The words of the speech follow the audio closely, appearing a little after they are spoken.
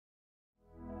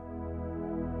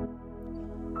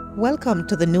Welcome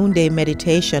to the Noonday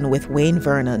Meditation with Wayne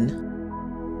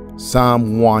Vernon.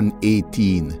 Psalm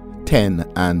 118, 10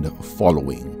 and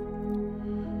following.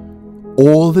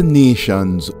 All the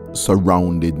nations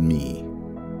surrounded me,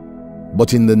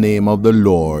 but in the name of the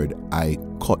Lord I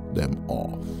cut them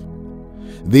off.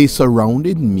 They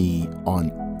surrounded me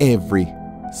on every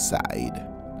side,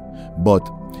 but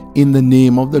in the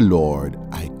name of the Lord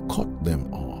I cut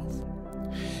them off.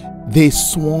 They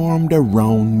swarmed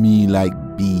around me like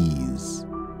bees.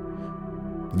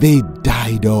 They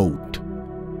died out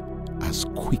as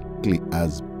quickly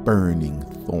as burning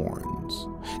thorns.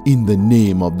 In the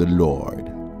name of the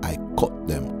Lord, I cut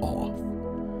them off.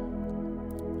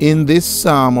 In this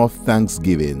psalm of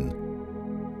thanksgiving,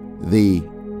 the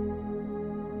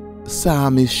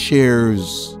psalmist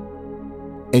shares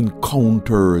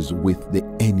encounters with the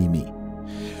enemy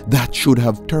that should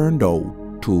have turned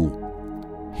out to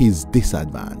his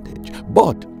disadvantage.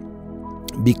 But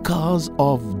because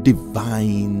of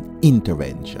divine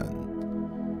intervention,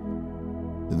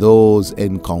 those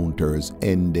encounters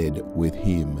ended with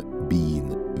him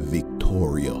being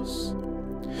victorious.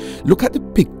 Look at the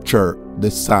picture the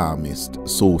psalmist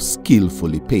so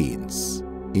skillfully paints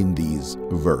in these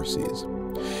verses.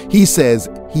 He says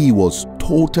he was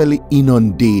totally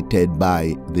inundated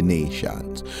by the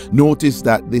nations. Notice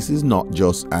that this is not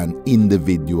just an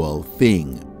individual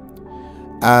thing.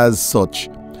 As such,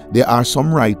 there are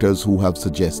some writers who have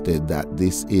suggested that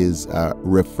this is a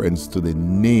reference to the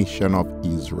nation of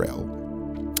Israel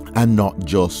and not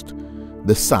just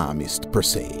the psalmist per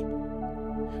se.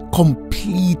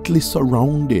 Completely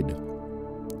surrounded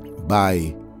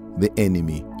by the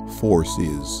enemy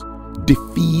forces,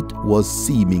 defeat was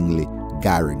seemingly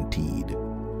guaranteed.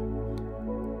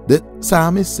 The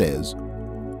psalmist says,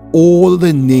 all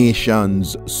the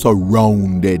nations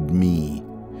surrounded me.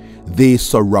 They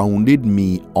surrounded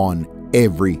me on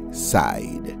every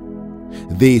side.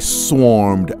 They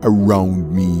swarmed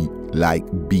around me like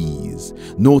bees.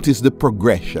 Notice the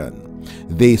progression.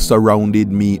 They surrounded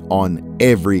me on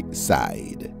every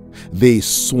side. They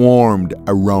swarmed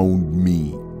around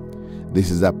me. This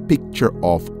is a picture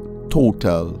of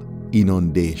total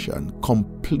inundation,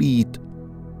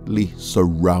 completely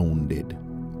surrounded.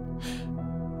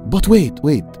 But wait,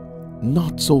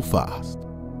 not so fast.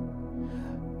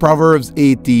 Proverbs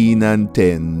 18 and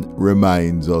 10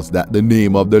 reminds us that the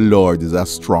name of the Lord is a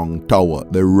strong tower.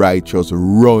 The righteous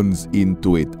runs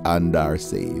into it and are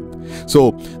saved.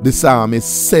 So the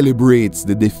psalmist celebrates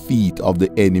the defeat of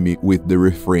the enemy with the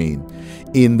refrain,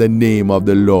 in the name of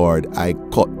the Lord I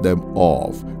cut them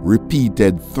off,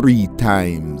 repeated 3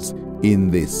 times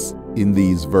in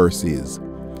these verses.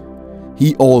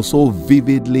 He also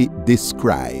vividly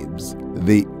describes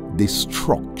the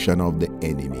destruction of the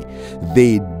enemy.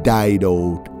 They died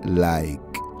out like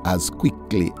as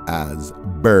quickly as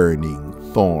burning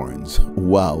thorns.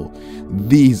 Wow,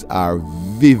 these are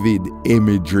vivid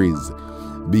imageries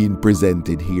being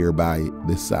presented here by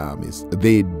the psalmist.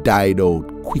 They died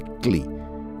out quickly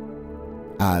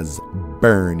as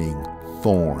burning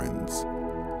thorns.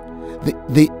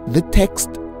 The text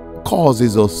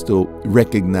causes us to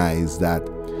recognize that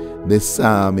the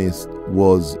psalmist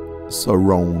was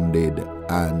surrounded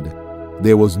and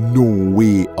there was no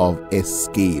way of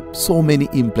escape. So many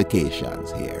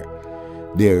implications here.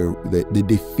 The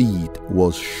defeat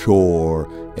was sure,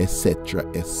 etc.,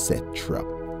 etc.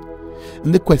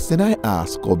 And the question I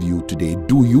ask of you today,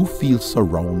 do you feel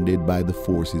surrounded by the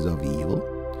forces of evil?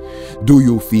 Do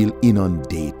you feel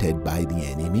inundated by the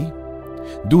enemy?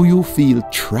 Do you feel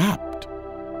trapped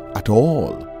at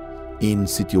all in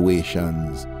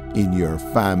situations in your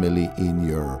family, in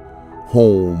your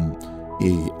home,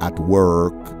 at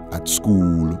work, at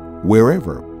school,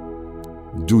 wherever?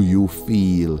 Do you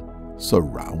feel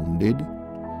surrounded?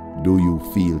 Do you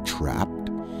feel trapped?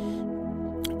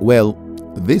 Well,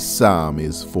 this psalm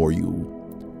is for you.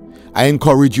 I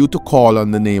encourage you to call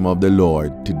on the name of the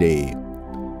Lord today.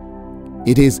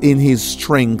 It is in His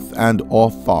strength and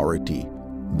authority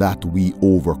that we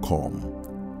overcome.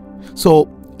 So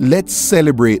let's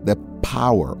celebrate the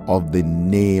power of the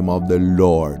name of the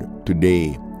Lord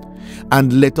today,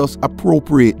 and let us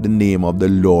appropriate the name of the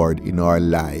Lord in our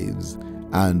lives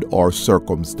and our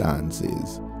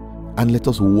circumstances, and let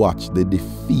us watch the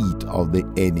defeat of the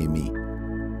enemy.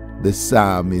 The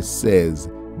psalmist says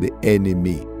the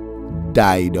enemy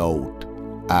died out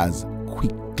as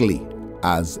quickly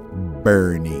as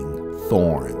burning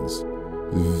thorns,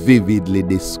 vividly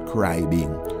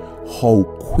describing how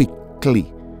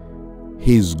quickly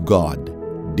his God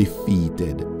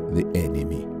defeated the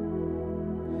enemy.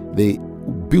 The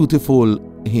beautiful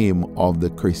hymn of the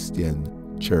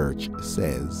Christian church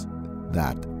says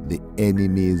that the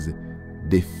enemy's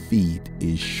defeat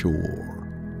is sure.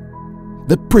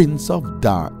 The prince of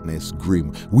darkness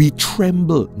grim, we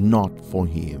tremble not for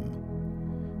him.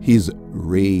 His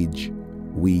rage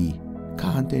we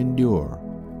can't endure.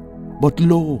 But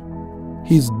lo,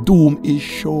 his doom is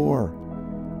sure.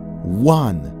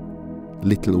 One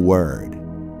little word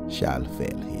shall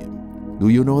fail him. Do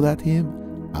you know that hymn?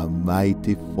 A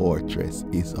mighty fortress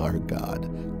is our God,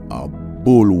 a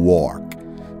bulwark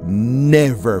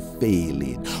never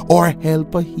failing, or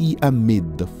helper he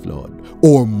amid the flood,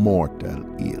 or mortal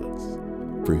ills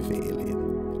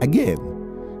prevailing. Again,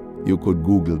 you could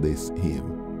Google this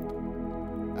hymn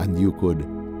and you could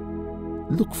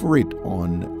look for it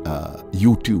on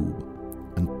YouTube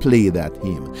and play that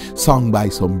hymn, sung by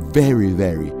some very,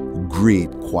 very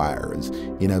great choirs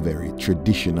in a very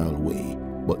traditional way.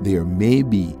 But there may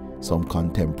be some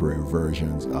contemporary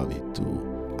versions of it too.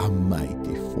 A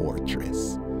mighty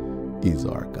fortress is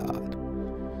our God.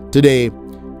 Today,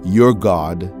 your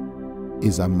God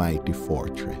is a mighty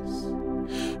fortress.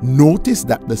 Notice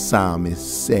that the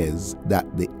psalmist says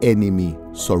that the enemy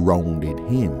surrounded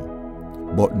him.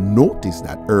 But notice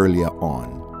that earlier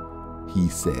on, he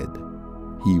said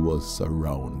he was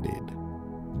surrounded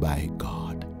by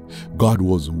God. God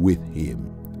was with him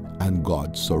and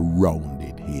God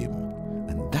surrounded him.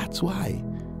 And that's why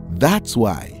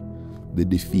the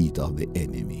defeat of the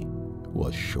enemy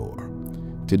was sure.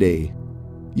 Today,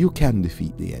 you can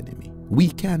defeat the enemy. We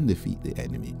can defeat the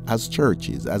enemy as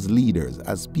churches, as leaders,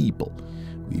 as people.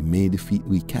 We can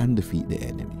defeat the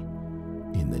enemy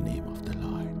in the name of the Lord.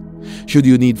 Should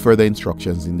you need further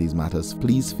instructions in these matters,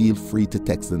 please feel free to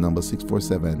text the number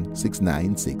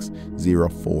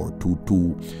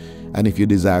 647-696-0422. And if you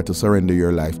desire to surrender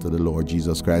your life to the Lord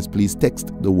Jesus Christ, please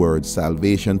text the word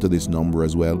salvation to this number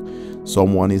as well.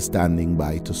 Someone is standing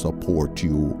by to support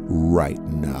you right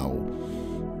now.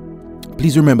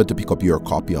 Please remember to pick up your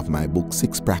copy of my book,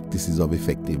 6 Practices of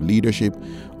Effective Leadership,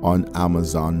 on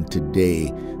Amazon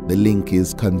today. The link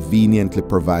is conveniently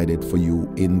provided for you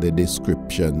in the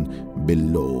description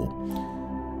below.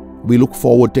 We look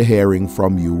forward to hearing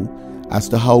from you as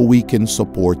to how we can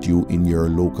support you in your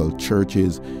local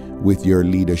churches with your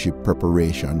leadership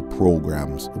preparation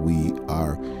programs. We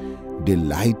are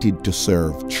delighted to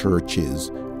serve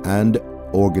churches and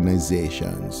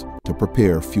organizations to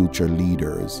prepare future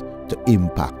leaders to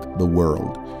impact the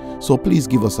world. So please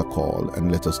give us a call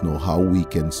and let us know how we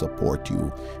can support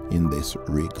you in this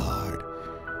regard.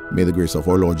 May the grace of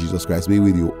our Lord Jesus Christ be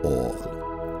with you all.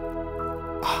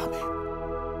 Amen.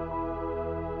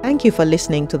 Thank you for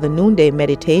listening to the Noonday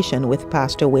Meditation with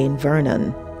Pastor Wayne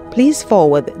Vernon. Please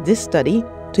forward this study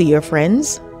to your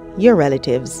friends, your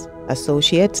relatives,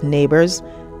 associates, neighbors,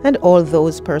 and all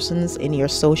those persons in your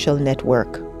social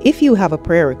network. If you have a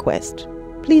prayer request,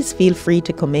 please feel free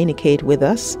to communicate with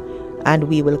us, and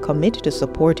we will commit to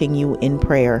supporting you in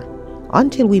prayer.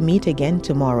 Until we meet again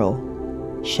tomorrow,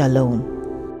 Shalom.